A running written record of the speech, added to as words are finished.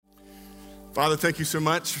Father, thank you so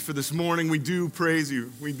much for this morning. We do praise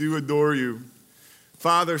you. We do adore you.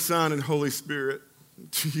 Father, Son, and Holy Spirit,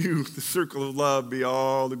 to you, the circle of love, be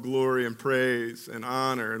all the glory and praise and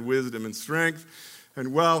honor and wisdom and strength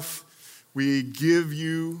and wealth. We give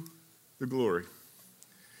you the glory.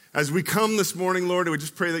 As we come this morning, Lord, we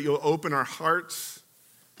just pray that you'll open our hearts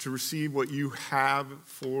to receive what you have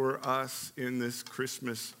for us in this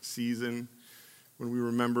Christmas season when we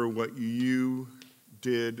remember what you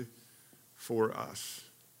did for us.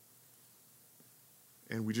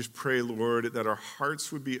 And we just pray, Lord, that our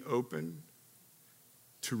hearts would be open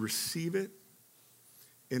to receive it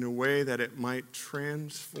in a way that it might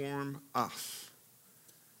transform us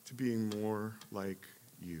to being more like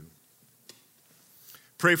you.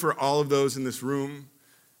 Pray for all of those in this room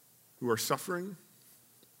who are suffering,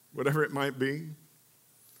 whatever it might be.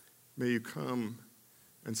 May you come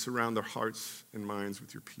and surround their hearts and minds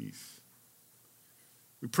with your peace.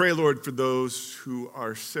 We pray, Lord, for those who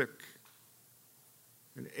are sick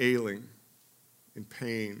and ailing, in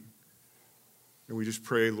pain. And we just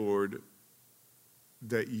pray, Lord,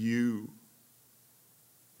 that you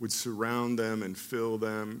would surround them and fill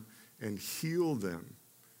them and heal them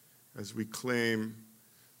as we claim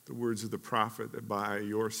the words of the prophet that by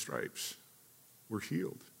your stripes we're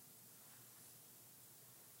healed.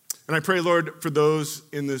 And I pray, Lord, for those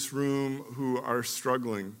in this room who are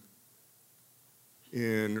struggling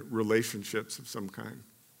in relationships of some kind.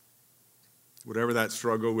 Whatever that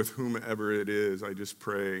struggle with whomever it is, I just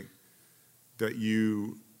pray that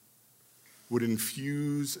you would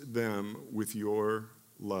infuse them with your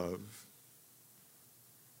love.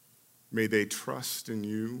 May they trust in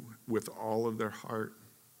you with all of their heart,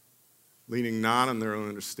 leaning not on their own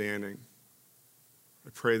understanding.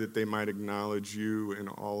 I pray that they might acknowledge you in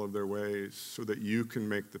all of their ways so that you can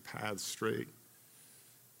make the path straight.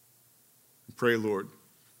 I pray, Lord,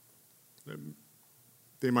 that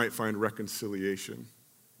they might find reconciliation,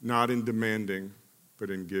 not in demanding, but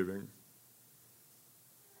in giving.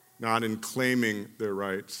 Not in claiming their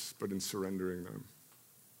rights, but in surrendering them.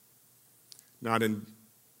 Not in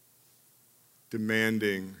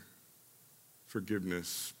demanding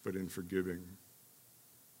forgiveness, but in forgiving.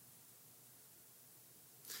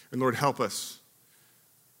 And Lord, help us.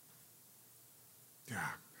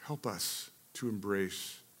 Help us to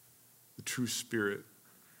embrace the true spirit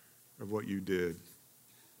of what you did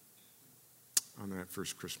on that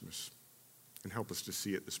first Christmas. And help us to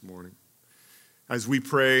see it this morning. As we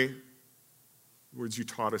pray, the words you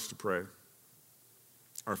taught us to pray.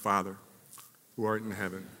 Our Father, who art in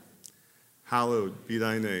heaven, hallowed be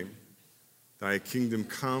thy name. Thy kingdom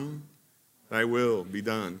come, thy will be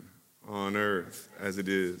done on earth as it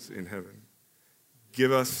is in heaven.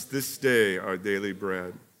 Give us this day our daily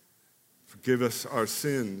bread. Forgive us our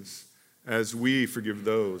sins as we forgive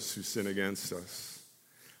those who sin against us.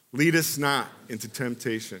 Lead us not into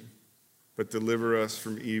temptation, but deliver us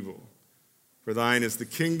from evil. For thine is the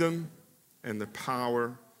kingdom and the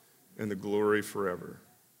power and the glory forever.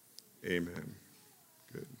 Amen.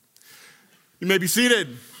 Good. You may be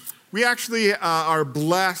seated. We actually are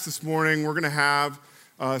blessed this morning. We're going to have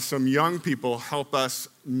some young people help us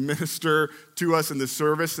minister to us in this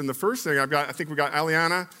service. And the first thing I think we got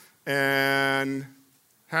Aliana and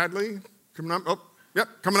Hadley coming up.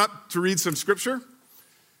 Coming up to read some scripture.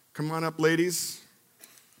 Come on up, ladies.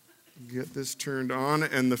 Get this turned on.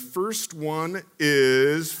 And the first one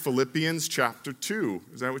is Philippians chapter 2.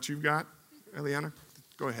 Is that what you've got, Eliana?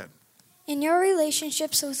 Go ahead. In your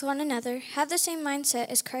relationships with one another, have the same mindset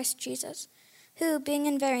as Christ Jesus, who, being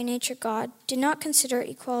in very nature God, did not consider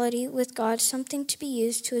equality with God something to be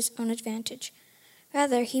used to his own advantage.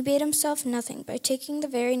 Rather, he made himself nothing by taking the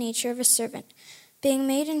very nature of a servant, being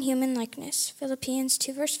made in human likeness. Philippians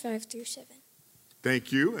 2, verse 5 through 7.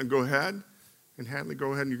 Thank you. And go ahead. And Hadley,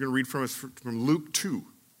 go ahead, and you're going to read from us from Luke 2.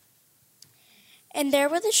 And there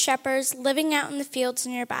were the shepherds living out in the fields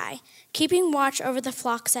nearby, keeping watch over the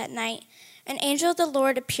flocks at night. An angel of the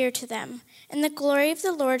Lord appeared to them, and the glory of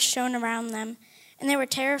the Lord shone around them, and they were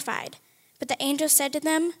terrified. But the angel said to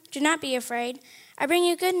them, "Do not be afraid. I bring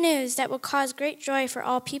you good news that will cause great joy for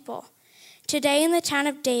all people. Today in the town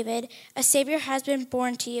of David, a Savior has been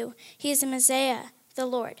born to you. He is the Messiah, the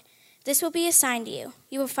Lord. This will be a sign to you.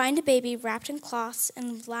 You will find a baby wrapped in cloths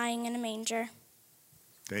and lying in a manger."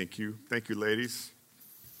 Thank you. Thank you, ladies.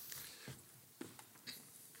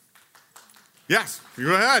 Yes, you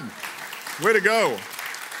go ahead. Way to go.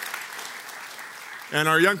 And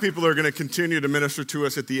our young people are going to continue to minister to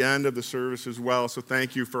us at the end of the service as well. So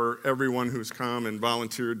thank you for everyone who's come and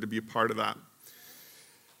volunteered to be a part of that.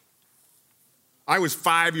 I was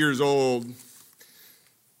 5 years old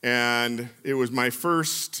And it was my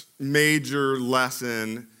first major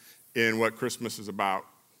lesson in what Christmas is about.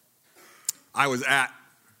 I was at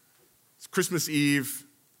Christmas Eve,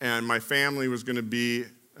 and my family was going to be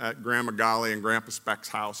at Grandma Golly and Grandpa Speck's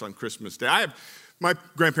house on Christmas Day. My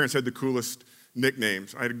grandparents had the coolest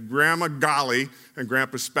nicknames. I had Grandma Golly and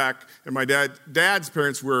Grandpa Speck, and my dad's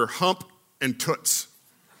parents were Hump and Toots.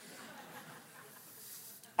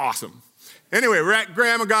 Awesome. Anyway, we're at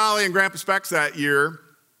Grandma Golly and Grandpa Speck's that year,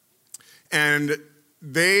 and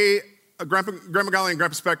Grandma Golly and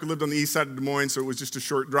Grandpa Speck lived on the east side of Des Moines, so it was just a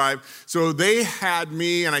short drive. So they had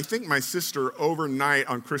me and I think my sister overnight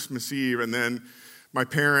on Christmas Eve, and then my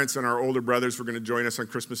parents and our older brothers were going to join us on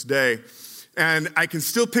Christmas Day. And I can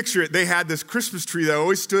still picture it. They had this Christmas tree that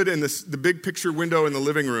always stood in the big picture window in the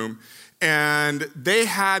living room, and they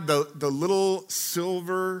had the little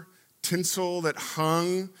silver tinsel that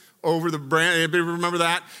hung over the branch. Anybody remember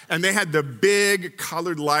that? And they had the big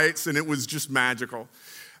colored lights, and it was just magical.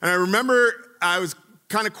 And I remember I was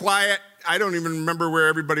kind of quiet. I don't even remember where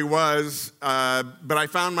everybody was, but I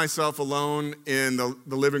found myself alone in the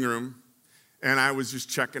living room, and I was just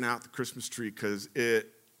checking out the Christmas tree because it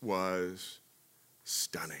was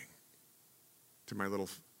stunning to my little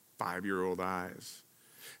 5-year-old eyes.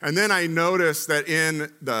 And then I noticed that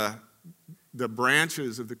in the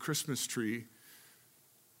branches of the Christmas tree,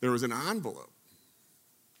 there was an envelope.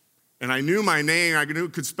 And I knew my name. I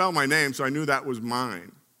could spell my name, so I knew that was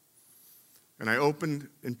mine. And I opened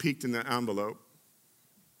and peeked in the envelope,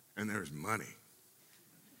 and there was money.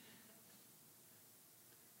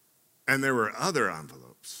 And there were other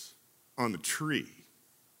envelopes on the tree.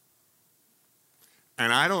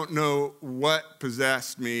 And I don't know what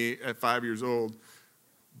possessed me at 5 years old,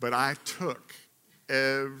 but I took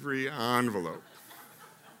every envelope.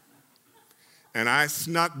 And I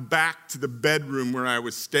snuck back to the bedroom where I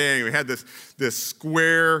was staying. We had this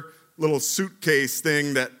square little suitcase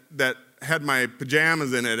thing that had my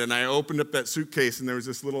pajamas in it, and I opened up that suitcase, and there was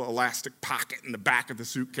this little elastic pocket in the back of the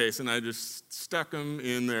suitcase, and I just stuck them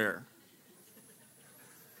in there.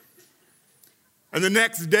 And the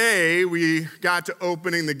next day, we got to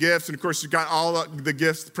opening the gifts, and of course, you got all the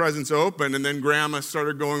gifts, the presents open, and then Grandma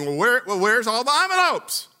started going, where's all the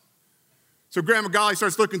envelopes? So Grandma Golly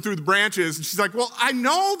starts looking through the branches, and she's like, well, I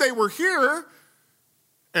know they were here.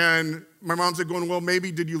 And my mom said, well,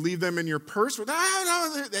 maybe did you leave them in your purse? No.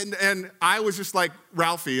 And I was just like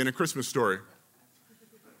Ralphie in A Christmas Story.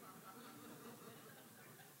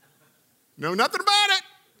 Know nothing about it.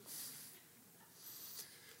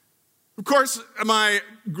 Of course, my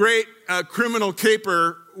great criminal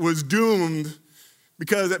caper was doomed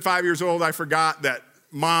because at 5 years old, I forgot that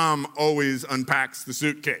Mom always unpacks the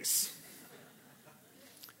suitcase.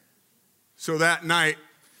 So that night,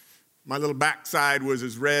 my little backside was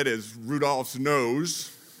as red as Rudolph's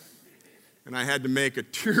nose, and I had to make a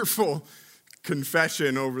tearful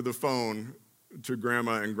confession over the phone to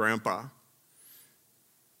Grandma and Grandpa.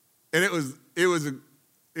 And it was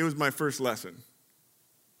my first lesson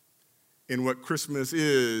in what Christmas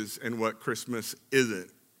is and what Christmas isn't.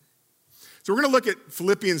 So we're going to look at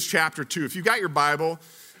Philippians chapter 2. If you've got your Bible,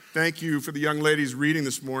 thank you for the young ladies reading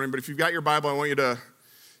this morning, but if you've got your Bible, I want you to,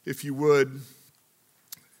 if you would,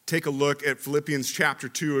 take a look at Philippians chapter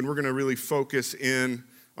 2, and we're going to really focus in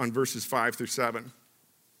on verses 5 through 7.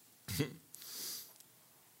 It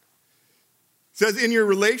says, in your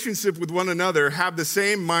relationship with one another, have the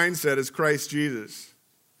same mindset as Christ Jesus,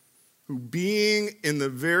 who being in the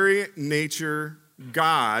very nature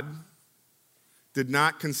God, did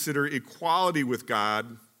not consider equality with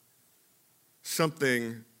God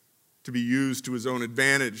something to be used to his own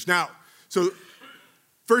advantage. Now, so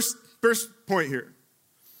first point here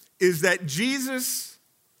is that Jesus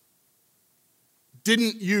he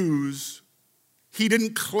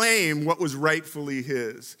didn't claim what was rightfully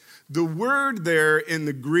his. The word there in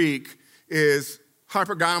the Greek is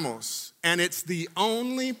harpagamos, and it's the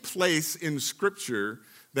only place in Scripture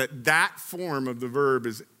that form of the verb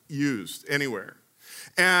is used anywhere.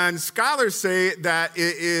 And scholars say that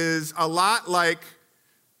it is a lot like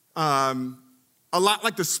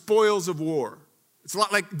the spoils of war. It's a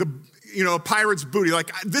lot like a pirate's booty.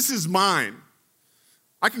 Like, this is mine.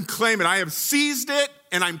 I can claim it. I have seized it,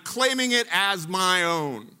 and I'm claiming it as my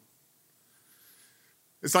own.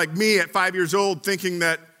 It's like me at 5 years old thinking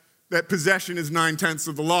that possession is 9/10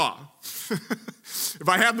 of the law. If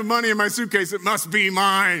I have the money in my suitcase, it must be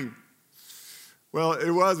mine. Well,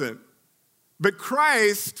 it wasn't. But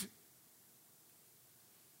Christ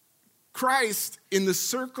in the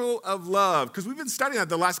circle of love, because we've been studying that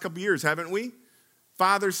the last couple of years, haven't we?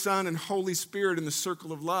 Father, Son, and Holy Spirit in the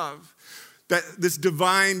circle of love. That this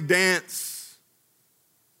divine dance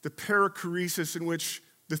the perichoresis in which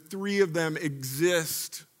the three of them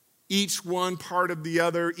exist, each one part of the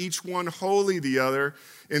other, each one wholly the other,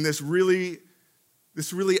 in this really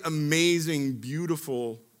amazing,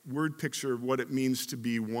 beautiful word picture of what it means to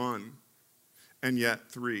be one and yet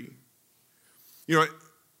three. You know,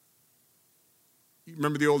 you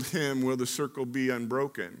remember the old hymn, "Will the Circle Be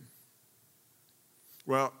Unbroken?"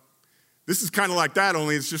 Well, this is kind of like that,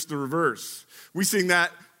 only it's just the reverse. We sing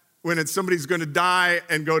that when somebody's going to die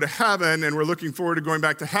and go to heaven, and we're looking forward to going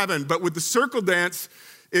back to heaven. But with the circle dance,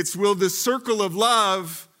 it's, will the circle of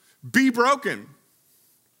love be broken?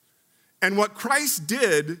 And what Christ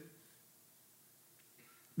did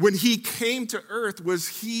when he came to earth was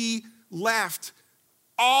he left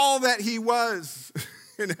all that he was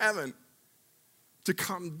in heaven to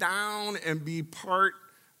come down and be part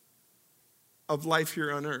of life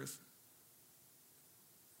here on earth.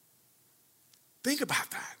 Think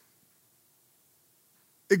about that.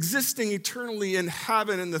 Existing eternally in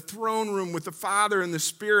heaven in the throne room with the Father and the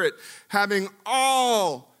Spirit, having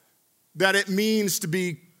all that it means to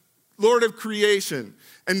be Lord of creation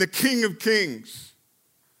and the King of kings.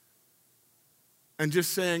 And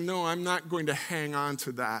just saying, no, I'm not going to hang on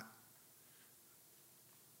to that.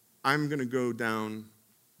 I'm going to go down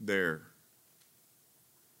there.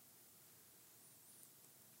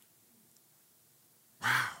 Wow.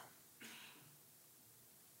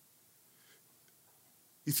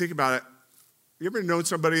 You think about it. You ever known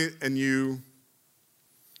somebody and you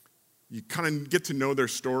kind of get to know their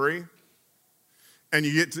story? And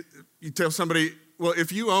you tell somebody, well,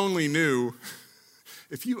 if you only knew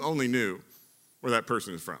where that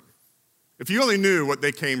person is from. If you only knew what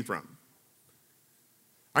they came from.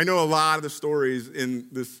 I know a lot of the stories in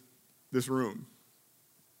this room.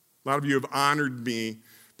 A lot of you have honored me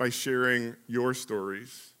by sharing your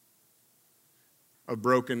stories of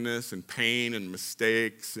brokenness and pain and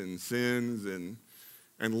mistakes and sins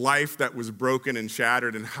and life that was broken and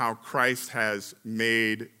shattered and how Christ has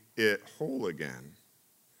made it whole again.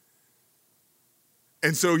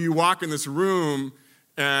 And so you walk in this room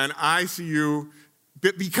and I see you,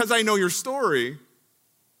 because I know your story,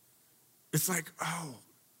 it's like, oh,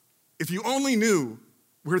 if you only knew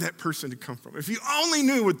where that person had come from, if you only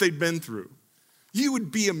knew what they'd been through, you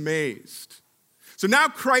would be amazed. So now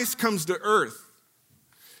Christ comes to earth.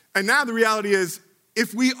 And now the reality is,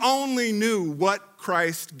 if we only knew what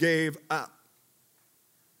Christ gave up.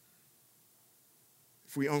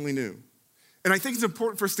 If we only knew. And I think it's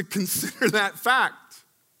important for us to consider that fact.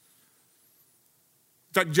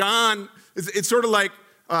 In fact, John, it's sort of like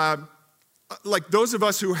those of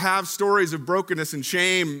us who have stories of brokenness and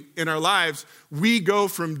shame in our lives, we go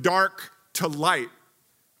from dark to light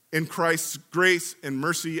in Christ's grace and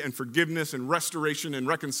mercy and forgiveness and restoration and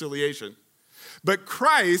reconciliation. But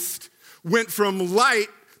Christ went from light,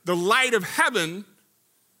 the light of heaven,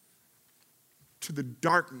 to the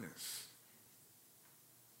darkness.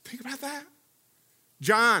 Think about that.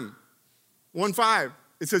 John 1:5,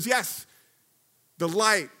 it says, yes, the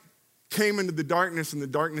light came into the darkness and the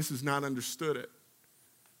darkness has not understood it.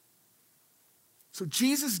 So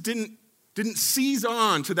Jesus didn't seize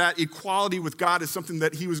on to that equality with God as something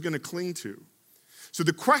that he was going to cling to. So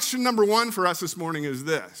the question number one for us this morning is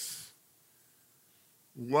this.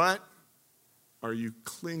 What are you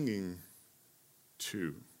clinging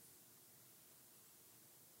to?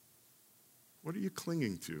 What are you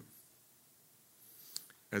clinging to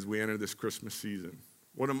as we enter this Christmas season?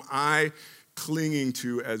 What am I clinging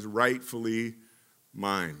to as rightfully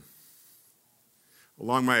mine?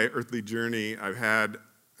 Along my earthly journey,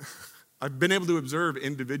 I've been able to observe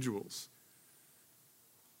individuals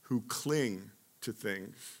who cling to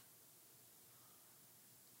things.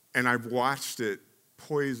 And I've watched it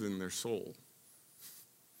poison their soul.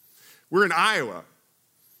 We're in Iowa.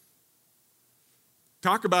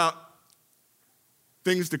 Talk about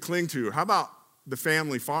things to cling to. How about the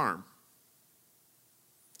family farm?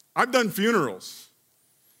 I've done funerals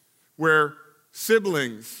where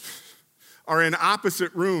siblings are in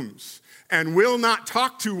opposite rooms and will not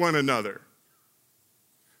talk to one another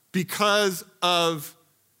because of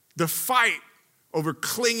the fight over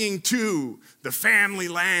clinging to the family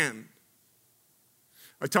land.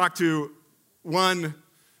 I talked to one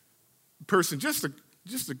person just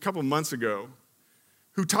a couple months ago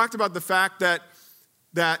who talked about the fact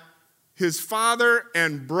that his father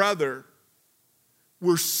and brother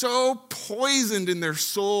were so poisoned in their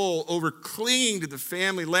soul over clinging to the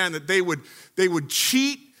family land that they would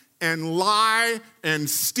cheat and lie and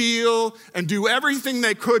steal and do everything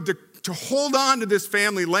they could to hold on to this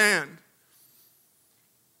family land.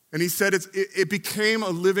 And he said it became a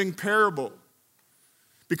living parable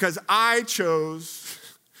because I chose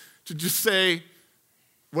to just say,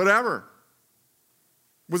 whatever.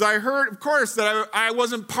 Was I hurt? Of course, that I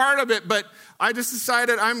wasn't part of it, but I just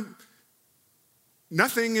decided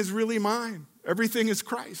nothing is really mine. Everything is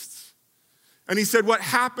Christ's. And he said, what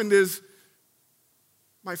happened is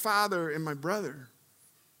my father and my brother,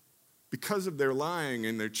 because of their lying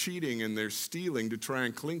and their cheating and their stealing to try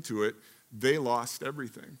and cling to it, they lost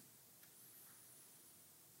everything.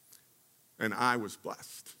 And I was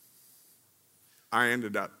blessed. I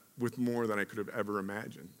ended up with more than I could have ever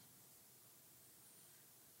imagined.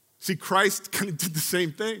 See, Christ kind of did the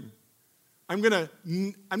same thing. I'm not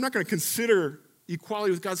going to consider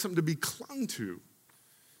equality with God something to be clung to.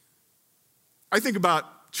 I think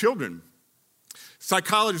about children.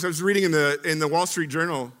 Psychologists, I was reading in the Wall Street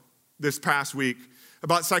Journal this past week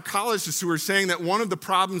about psychologists who are saying that one of the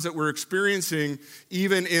problems that we're experiencing,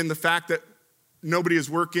 even in the fact that nobody is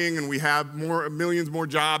working and we have millions more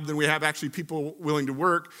jobs than we have actually people willing to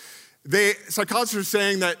work, psychologists are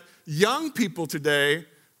saying that young people today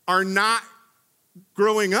are not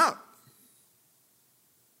growing up.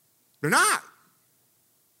 They're not.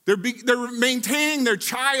 They're maintaining their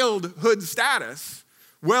childhood status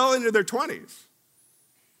well into their 20s.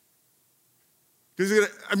 Because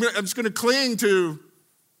I'm just going to cling to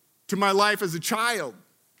my life as a child.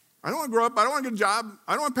 I don't want to grow up. I don't want to get a job.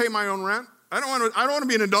 I don't want to pay my own rent. I don't want to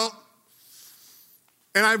be an adult.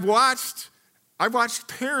 And I've watched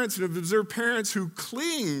parents and have observed parents who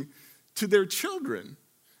cling to their children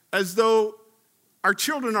as though our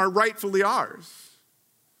children are rightfully ours.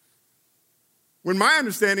 When my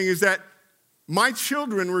understanding is that my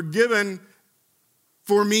children were given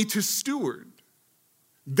for me to steward.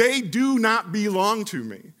 They do not belong to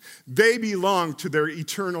me. They belong to their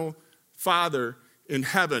eternal Father in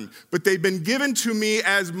heaven. But they've been given to me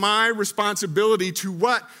as my responsibility to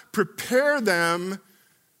what? Prepare them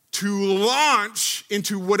to launch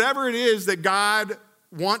into whatever it is that God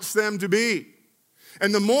wants them to be.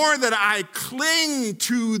 And the more that I cling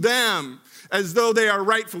to them as though they are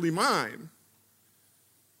rightfully mine,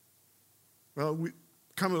 well, we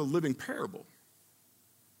become a living parable.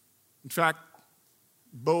 In fact,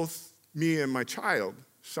 both me and my child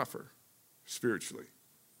suffer spiritually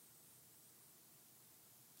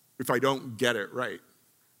if I don't get it right.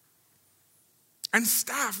 And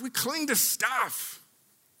stuff, we cling to stuff.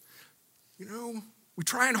 We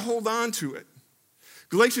try and hold on to it.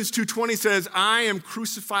 Galatians 2:20 says, I am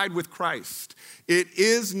crucified with Christ. It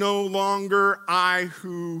is no longer I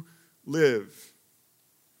who live.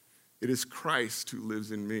 It is Christ who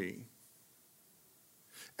lives in me.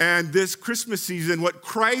 And this Christmas season, what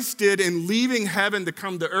Christ did in leaving heaven to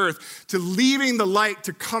come to earth, to leaving the light,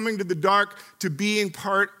 to coming to the dark, to being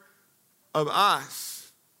part of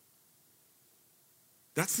us,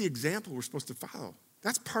 that's the example we're supposed to follow.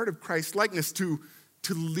 That's part of Christ's likeness, to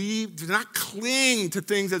leave, to not cling to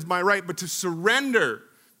things as my right, but to surrender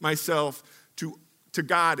myself to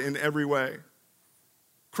God in every way.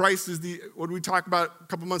 Christ is what did we talk about a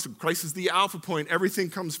couple months ago? Christ is the alpha point. Everything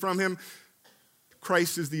comes from him.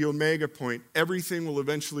 Christ is the omega point. Everything will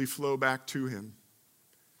eventually flow back to him.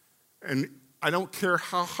 And I don't care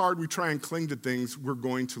how hard we try and cling to things, we're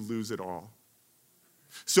going to lose it all.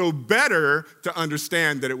 So better to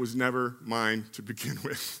understand that it was never mine to begin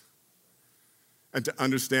with. And to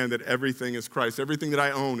understand that everything is Christ. Everything that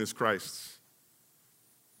I own is Christ's.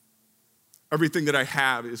 Everything that I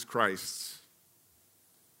have is Christ's.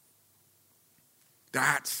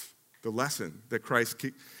 That's the lesson that Christ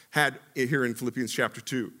had here in Philippians chapter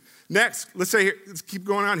 2. Next, let's keep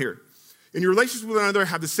going on here. In your relations with one another,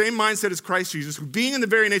 have the same mindset as Christ Jesus, who being in the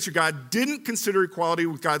very nature of God, didn't consider equality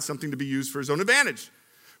with God something to be used for his own advantage.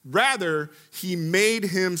 Rather, he made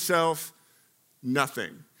himself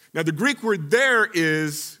nothing. Now, the Greek word there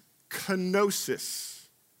is kenosis.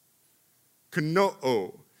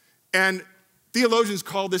 Kenoo. And theologians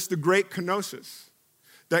call this the great kenosis.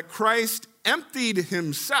 That Christ emptied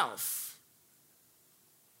himself.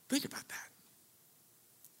 Think about that.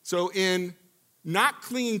 So in not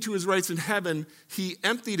clinging to his rights in heaven, he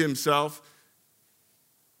emptied himself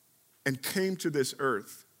and came to this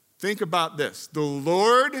earth. Think about this. The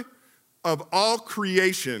Lord of all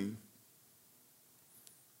creation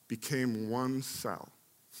became one cell,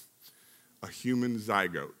 a human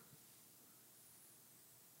zygote.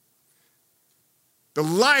 The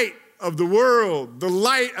light of the world, the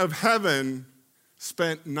light of heaven,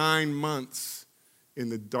 spent 9 months in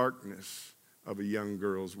the darkness of a young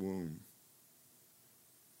girl's womb.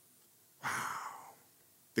 Wow.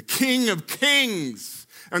 The King of Kings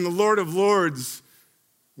and the Lord of Lords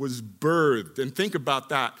was birthed. And think about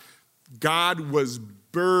that. God was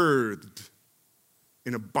birthed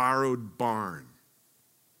in a borrowed barn.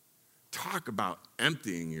 Talk about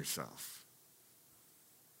emptying yourself.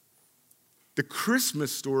 The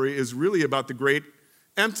Christmas story is really about the great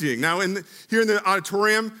emptying. Now, here in the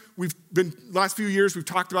auditorium, last few years, we've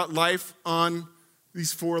talked about life on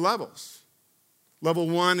these 4 levels. Level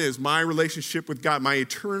 1 is my relationship with God, my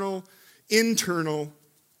eternal, internal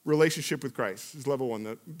relationship with Christ is level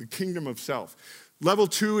 1, the kingdom of self. Level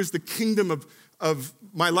 2 is the kingdom of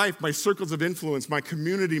my life, my circles of influence, my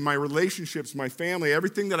community, my relationships, my family,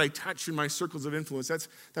 everything that I touch in my circles of influence.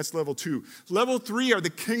 That's level 2. Level 3 are the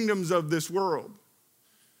kingdoms of this world.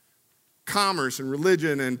 Commerce and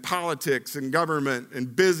religion and politics and government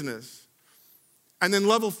and business. And then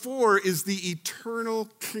level 4 is the eternal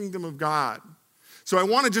kingdom of God. So I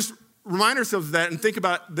want to just remind ourselves of that and think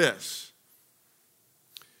about this.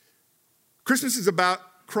 Christmas is about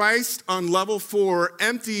Christ on level 4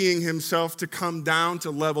 emptying himself to come down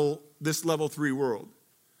to this level 3 world.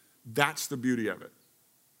 That's the beauty of it.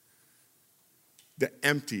 The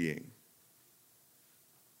emptying.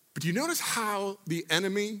 But do you notice how the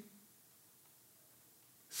enemy,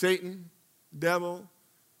 Satan, devil,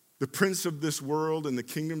 the prince of this world and the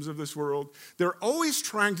kingdoms of this world, they're always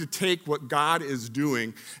trying to take what God is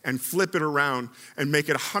doing and flip it around and make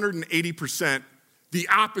it 180% the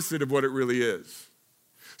opposite of what it really is.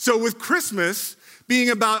 So with Christmas being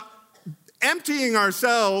about emptying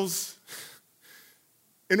ourselves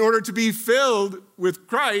in order to be filled with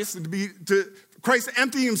Christ and Christ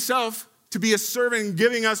emptying himself to be a servant and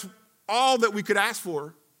giving us all that we could ask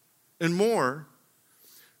for and more,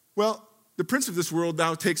 well, the prince of this world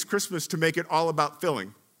now takes Christmas to make it all about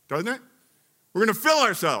filling, doesn't it? We're going to fill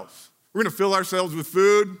ourselves. We're going to fill ourselves with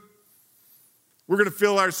food. We're going to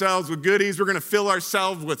fill ourselves with goodies. We're going to fill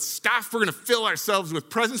ourselves with stuff. We're going to fill ourselves with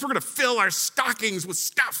presents. We're going to fill our stockings with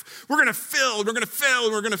stuff. We're going to fill, and we're going to fill,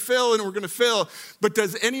 and we're going to fill, and we're going to fill. But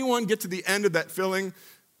does anyone get to the end of that filling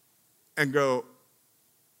and go,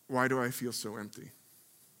 why do I feel so empty?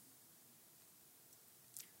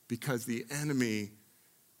 Because the enemy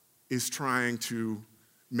is trying to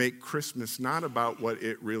make Christmas not about what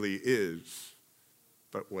it really is,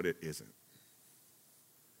 but what it isn't.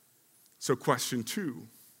 So question 2,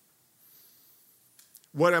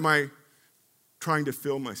 what am I trying to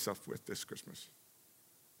fill myself with this Christmas?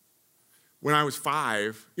 When I was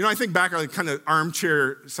 5, I think back on kind of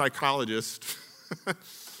armchair psychologist.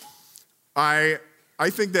 I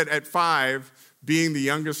think that at 5, being the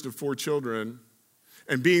youngest of 4 children,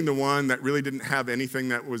 and being the one that really didn't have anything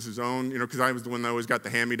that was his own, because I was the one that always got the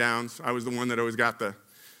hand-me-downs. I was the one that always got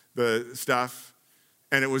the stuff.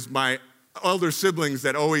 And it was my elder siblings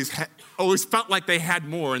that always felt like they had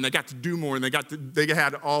more, and they got to do more, and they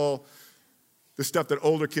had all the stuff that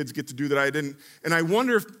older kids get to do that I didn't. And I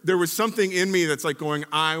wonder if there was something in me that's like going,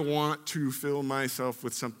 I want to fill myself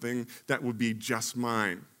with something that would be just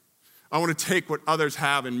mine. I want to take what others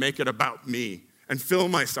have and make it about me and fill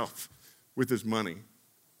myself with his money.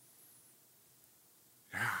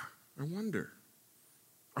 Yeah, I wonder.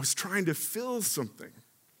 I was trying to fill something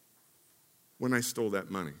when I stole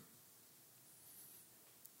that money.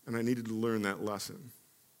 And I needed to learn that lesson.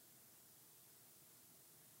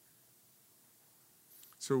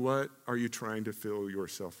 So what are you trying to fill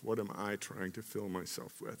yourself? What am I trying to fill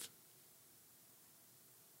myself with?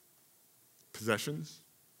 Possessions?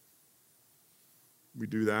 We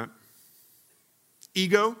do that.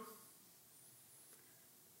 Ego?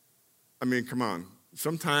 I mean, come on.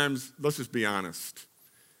 Sometimes, let's just be honest,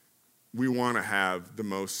 we want to have the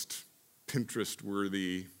most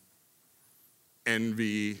Pinterest-worthy,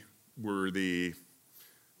 envy-worthy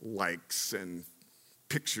likes and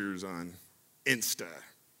pictures on Insta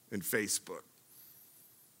and Facebook.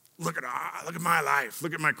 Look at my life.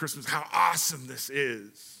 Look at my Christmas. How awesome this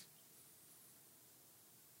is.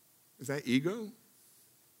 Is that ego?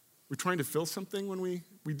 We're trying to fill something when we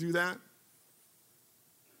do that?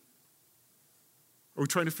 Are we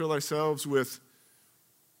trying to fill ourselves with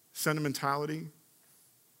sentimentality?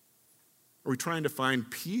 Are we trying to find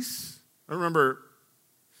peace? I remember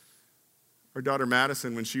our daughter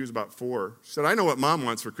Madison, when she was about 4, said, I know what Mom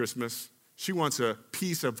wants for Christmas. She wants a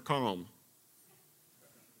piece of calm.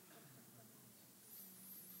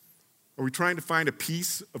 Are we trying to find a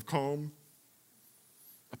piece of calm?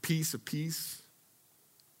 A piece of peace?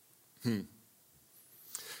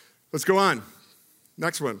 Let's go on.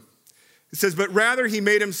 Next one. It says, but rather he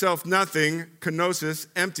made himself nothing, kenosis,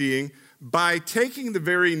 emptying, by taking the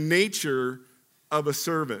very nature of a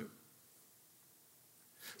servant.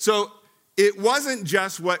 So it wasn't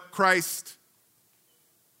just what Christ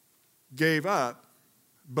gave up,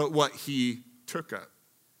 but what he took up.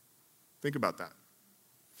 Think about that.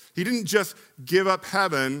 He didn't just give up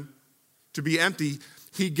heaven to be empty.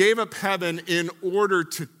 He gave up heaven in order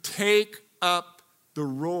to take up the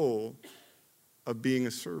role of being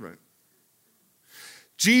a servant.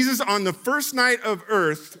 Jesus, on the first night of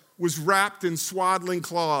earth, was wrapped in swaddling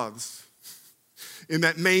cloths in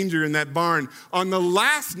that manger, in that barn. On the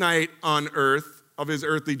last night on earth of his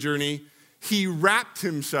earthly journey, he wrapped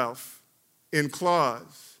himself in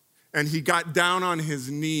cloths, and he got down on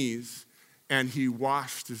his knees, and he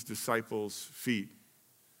washed his disciples' feet.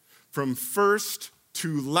 From first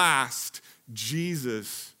to last,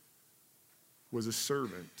 Jesus was a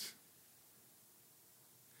servant.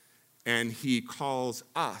 And he calls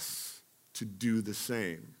us to do the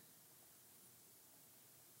same.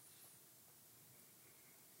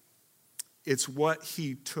 It's what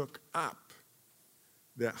he took up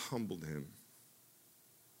that humbled him.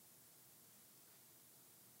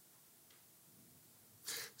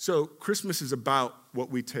 So Christmas is about what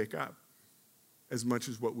we take up as much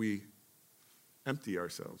as what we empty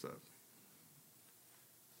ourselves of.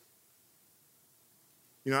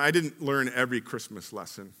 You know, I didn't learn every Christmas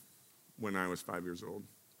lesson when I was 5 years old.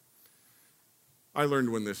 I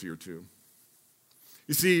learned one this year too.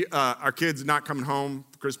 You see, our kids not coming home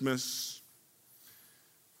for Christmas,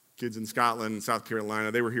 kids in Scotland, South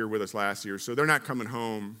Carolina, they were here with us last year, so they're not coming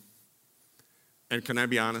home. And can I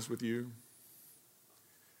be honest with you?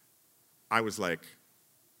 I was like,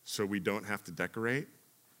 so we don't have to decorate?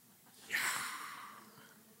 Yeah.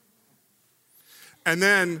 And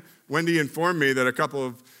then Wendy informed me that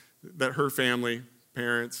that her family,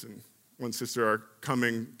 parents and one sister are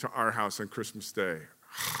coming to our house on Christmas Day.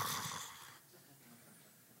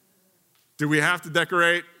 Do we have to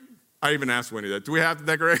decorate? I even asked Wendy that. Do we have to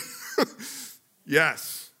decorate?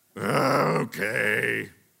 Yes. Okay.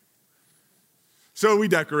 So we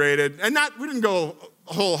decorated, and we didn't go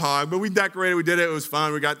whole hog, but we decorated, we did it was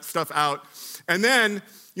fun, we got stuff out. And then,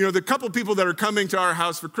 you know, the couple people that are coming to our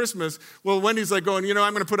house for Christmas, well, Wendy's like going, you know,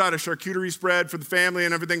 I'm going to put out a charcuterie spread for the family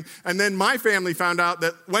and everything. And then my family found out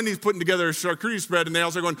that Wendy's putting together a charcuterie spread, and they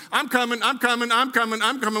also are going, I'm coming. We're going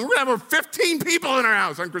to have over 15 people in our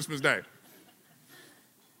house on Christmas Day.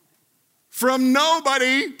 From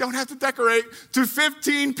nobody, don't have to decorate, to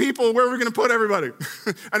 15 people, where are we going to put everybody?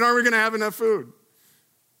 And are we going to have enough food?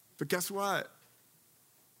 But guess what?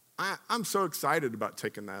 I'm so excited about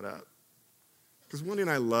taking that up. Because Wendy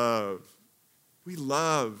and I we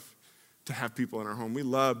love to have people in our home. We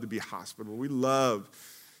love to be hospitable. We love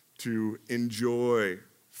to enjoy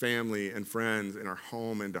family and friends in our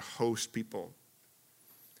home and to host people.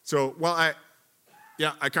 So while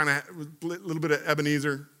I kind of was a little bit of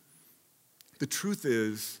Ebenezer, the truth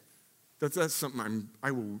is that's something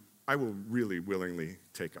I will really willingly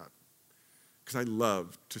take up. Because I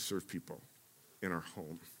love to serve people in our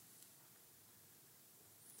home.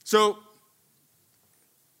 So,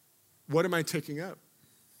 what am I taking up?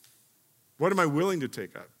 What am I willing to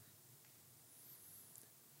take up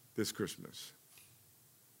this Christmas?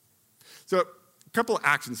 So, a couple of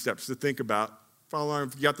action steps to think about. Follow along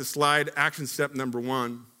if you got the slide. Action step number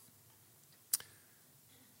 1.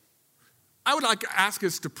 I would like to ask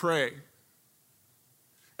us to pray.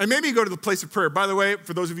 And maybe go to the place of prayer. By the way,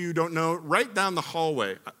 for those of you who don't know, right down the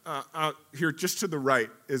hallway, out here just to the right,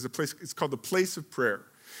 is a place, it's called the place of prayer.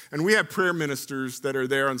 And we have prayer ministers that are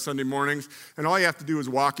there on Sunday mornings, and all you have to do is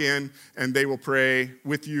walk in, and they will pray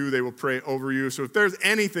with you, they will pray over you. So if there's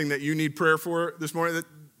anything that you need prayer for this morning,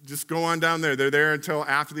 just go on down there. They're there until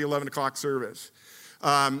after the 11 o'clock service.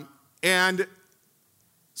 And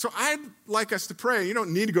so I'd like us to pray. You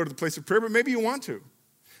don't need to go to the place of prayer, but maybe you want to.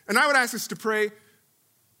 And I would ask us to pray,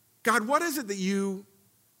 God, what is it that you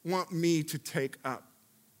want me to take up?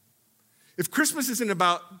 If Christmas isn't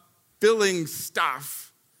about filling stuff,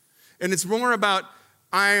 and it's more about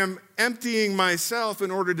I am emptying myself in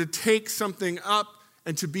order to take something up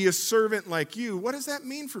and to be a servant like you, what does that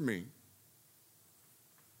mean for me?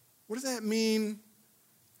 What does that mean?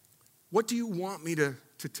 What do you want me to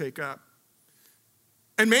take up?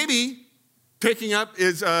 And maybe taking up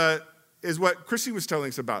is what Chrissy was telling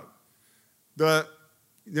us about. The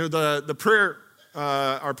prayer,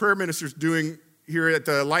 our prayer minister's doing here at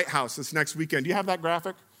the Lighthouse this next weekend. Do you have that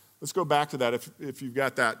graphic? Let's go back to that if you've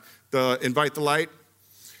got that. The Invite the Light.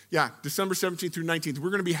 Yeah, December 17th through 19th.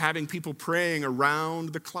 We're going to be having people praying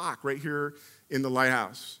around the clock right here in the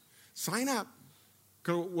Lighthouse. Sign up.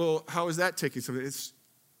 Go, well, how is that taking something? It's,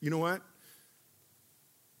 you know what?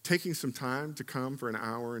 Taking some time to come for an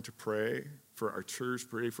hour and to pray for our church,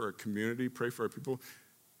 pray for our community, pray for our people,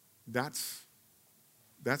 that's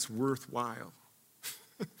worthwhile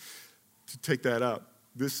to take that up.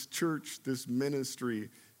 This church, this ministry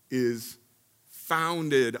is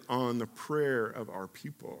founded on the prayer of our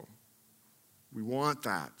people. We want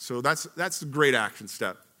that. So that's a great action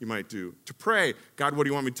step you might do. To pray, God, what do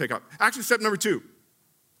you want me to take up? Action step number 2.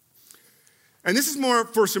 And this is more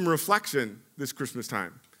for some reflection this Christmas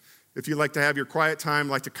time. If you like to have your quiet time,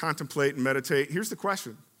 like to contemplate and meditate, here's the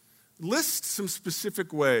question. List some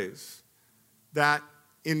specific ways that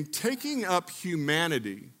in taking up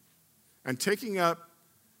humanity and taking up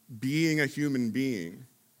being a human being,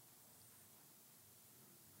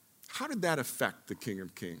 how did that affect the King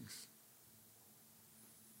of Kings?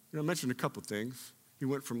 I mentioned a couple things. He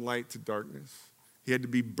went from light to darkness. He had to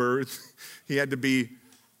be birthed. He had to be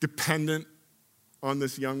dependent on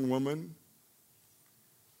this young woman.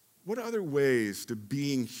 What other ways do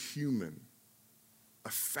being human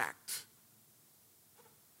affect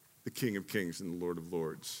the King of Kings and the Lord of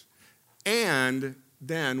Lords? And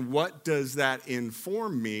then what does that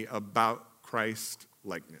inform me about Christ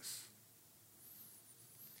likeness?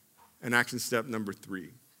 And action step number 3.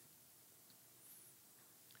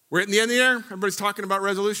 We're at the end of the year. Everybody's talking about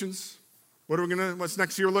resolutions. What's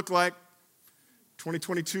next year look like?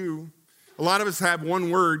 2022. A lot of us have one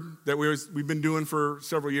word that we've been doing for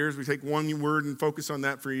several years. We take one word and focus on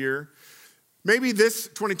that for a year. Maybe this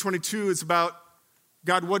 2022 is about,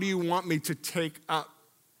 God, what do you want me to take up?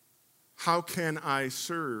 How can I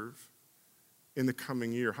serve in the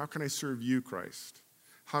coming year? How can I serve you, Christ?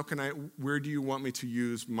 Where do you want me to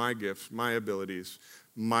use my gifts, my abilities,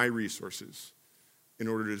 my resources in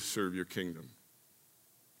order to serve your kingdom?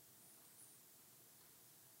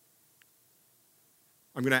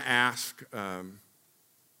 I'm going to ask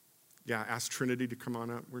Trinity to come on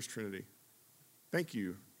up. Where's Trinity? Thank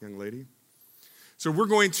you, young lady. So we're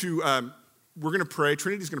going to pray.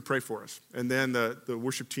 Trinity's going to pray for us. And then the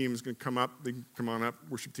worship team is going to come up. They can come on up,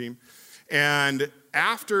 worship team. And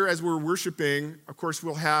after, as we're worshiping, of course,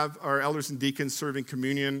 we'll have our elders and deacons serving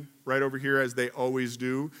communion right over here, as they always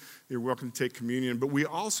do. You're welcome to take communion. But we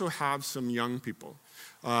also have some young people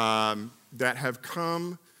that have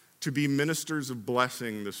come to be ministers of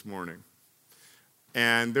blessing this morning.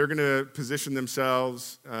 And they're going to position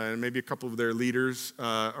themselves, and maybe a couple of their leaders,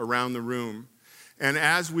 around the room. And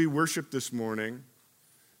as we worship this morning,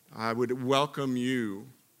 I would welcome you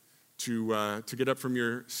to get up from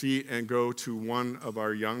your seat and go to one of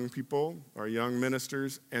our young people, our young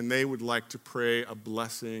ministers, and they would like to pray a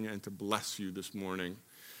blessing and to bless you this morning.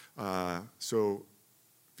 So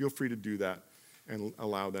feel free to do that and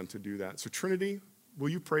allow them to do that. So Trinity, will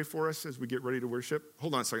you pray for us as we get ready to worship?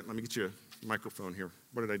 Hold on a second. Let me get you a microphone here.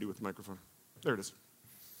 What did I do with the microphone? There it is.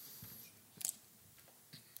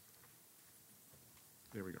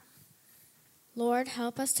 There we go. Lord,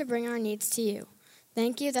 help us to bring our needs to you.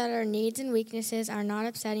 Thank you that our needs and weaknesses are not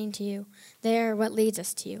upsetting to you. They are what leads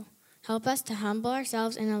us to you. Help us to humble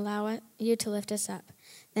ourselves and allow you to lift us up.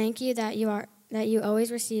 Thank you that you always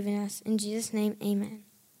receive in us. In Jesus' name, amen.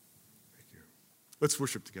 Thank you. Let's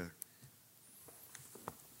worship together.